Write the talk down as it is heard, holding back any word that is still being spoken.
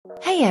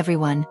Hey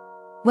everyone!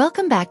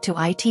 Welcome back to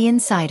IT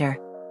Insider.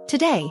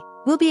 Today,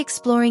 we'll be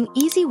exploring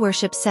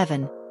EasyWorship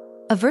 7,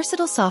 a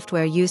versatile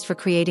software used for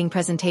creating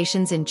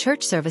presentations in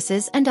church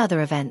services and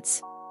other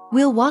events.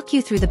 We'll walk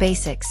you through the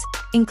basics,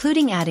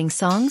 including adding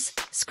songs,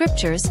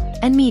 scriptures,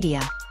 and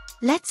media.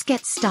 Let's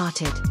get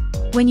started.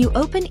 When you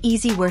open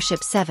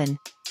EasyWorship 7,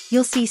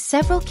 you'll see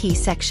several key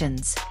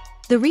sections.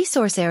 The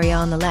resource area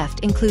on the left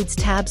includes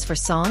tabs for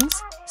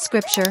songs,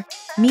 scripture,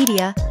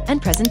 media,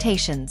 and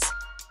presentations.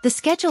 The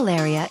schedule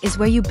area is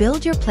where you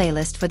build your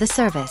playlist for the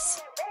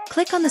service.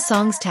 Click on the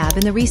Songs tab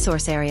in the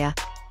resource area,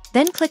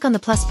 then click on the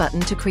plus button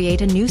to create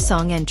a new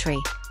song entry.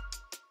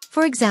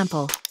 For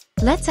example,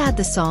 let's add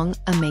the song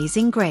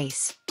Amazing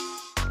Grace.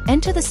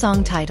 Enter the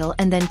song title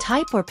and then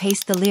type or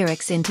paste the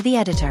lyrics into the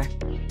editor.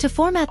 To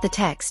format the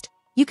text,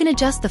 you can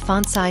adjust the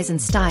font size and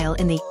style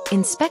in the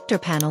Inspector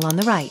panel on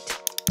the right.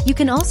 You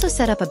can also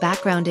set up a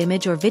background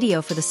image or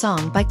video for the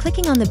song by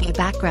clicking on the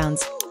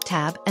Backgrounds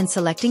tab and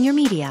selecting your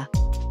media.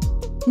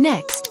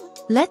 Next,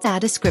 let's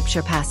add a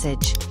scripture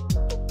passage.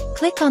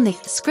 Click on the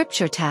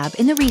Scripture tab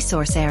in the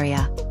resource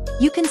area.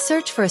 You can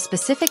search for a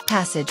specific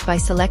passage by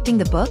selecting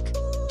the book,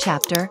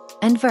 chapter,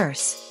 and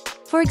verse.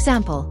 For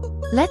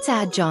example, let's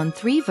add John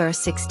 3 verse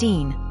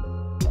 16.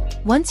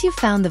 Once you've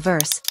found the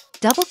verse,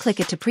 double-click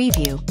it to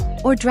preview,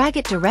 or drag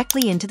it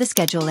directly into the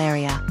schedule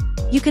area.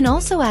 You can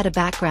also add a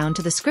background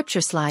to the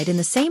scripture slide in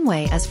the same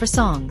way as for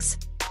songs.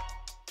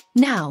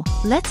 Now,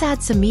 let's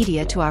add some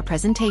media to our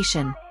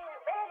presentation.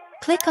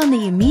 Click on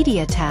the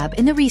Media tab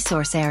in the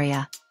resource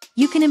area.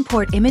 You can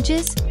import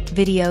images,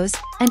 videos,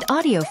 and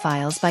audio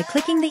files by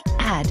clicking the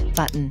Add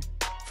button.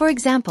 For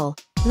example,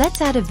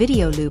 let's add a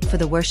video loop for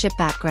the worship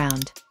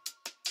background.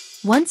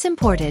 Once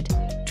imported,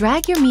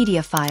 drag your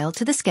media file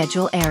to the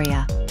schedule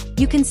area.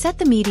 You can set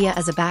the media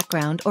as a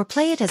background or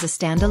play it as a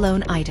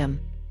standalone item.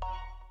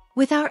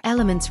 With our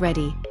elements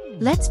ready,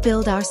 let's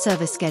build our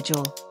service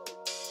schedule.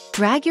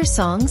 Drag your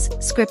songs,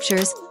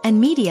 scriptures, and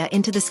media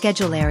into the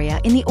schedule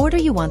area in the order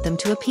you want them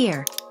to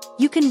appear.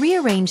 You can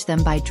rearrange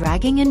them by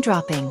dragging and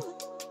dropping.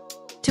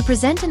 To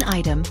present an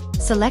item,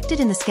 select it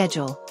in the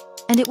schedule,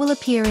 and it will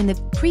appear in the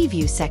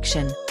Preview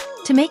section.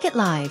 To make it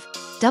live,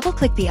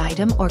 double-click the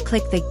item or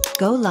click the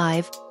Go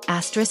Live ***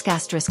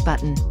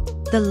 button.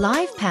 The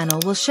Live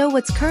panel will show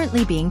what's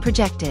currently being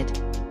projected.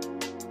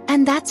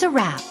 And that's a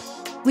wrap!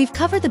 We've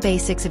covered the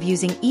basics of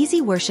using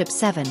EasyWorship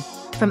 7,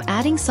 from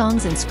adding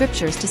songs and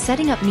scriptures to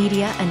setting up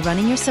media and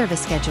running your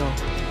service schedule.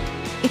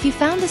 If you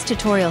found this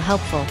tutorial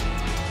helpful,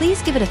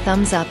 please give it a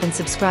thumbs up and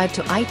subscribe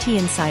to IT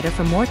Insider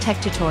for more tech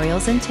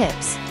tutorials and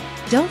tips.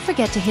 Don't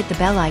forget to hit the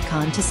bell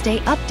icon to stay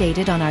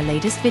updated on our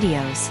latest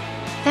videos.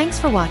 Thanks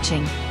for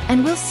watching,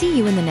 and we'll see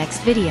you in the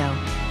next video.